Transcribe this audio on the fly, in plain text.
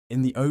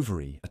In the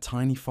ovary, a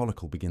tiny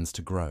follicle begins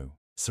to grow,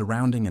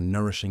 surrounding and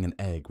nourishing an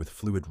egg with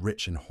fluid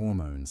rich in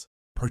hormones,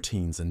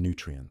 proteins, and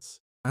nutrients.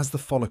 As the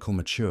follicle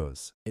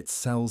matures, its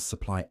cells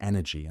supply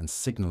energy and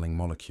signaling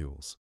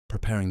molecules,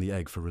 preparing the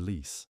egg for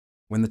release.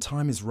 When the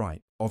time is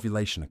right,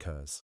 ovulation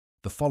occurs.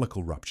 The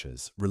follicle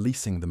ruptures,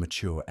 releasing the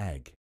mature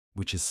egg,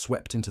 which is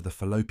swept into the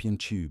fallopian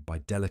tube by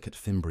delicate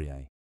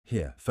fimbriae.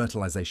 Here,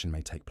 fertilization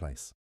may take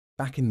place.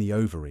 Back in the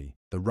ovary,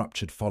 the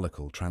ruptured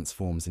follicle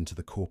transforms into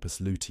the corpus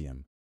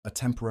luteum, a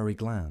temporary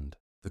gland.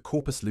 The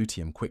corpus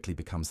luteum quickly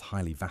becomes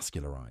highly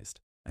vascularized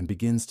and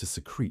begins to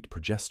secrete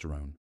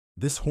progesterone.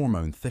 This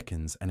hormone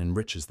thickens and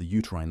enriches the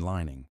uterine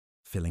lining,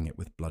 filling it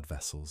with blood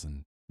vessels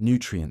and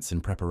nutrients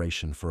in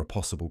preparation for a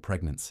possible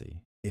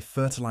pregnancy. If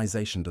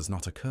fertilization does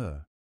not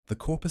occur, the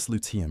corpus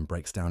luteum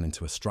breaks down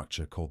into a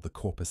structure called the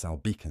corpus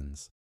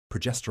albicans.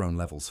 Progesterone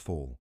levels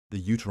fall, the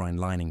uterine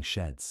lining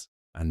sheds,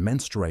 and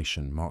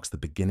menstruation marks the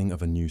beginning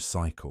of a new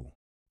cycle.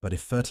 But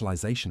if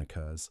fertilization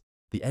occurs,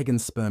 the egg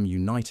and sperm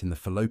unite in the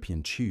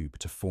fallopian tube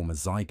to form a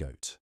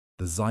zygote.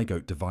 The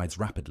zygote divides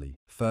rapidly,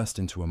 first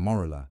into a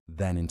morula,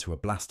 then into a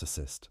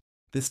blastocyst.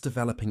 This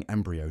developing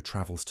embryo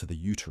travels to the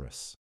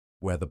uterus,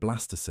 where the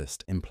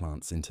blastocyst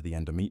implants into the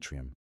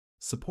endometrium.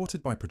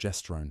 Supported by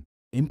progesterone,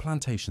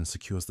 implantation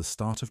secures the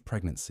start of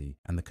pregnancy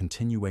and the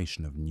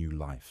continuation of new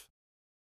life.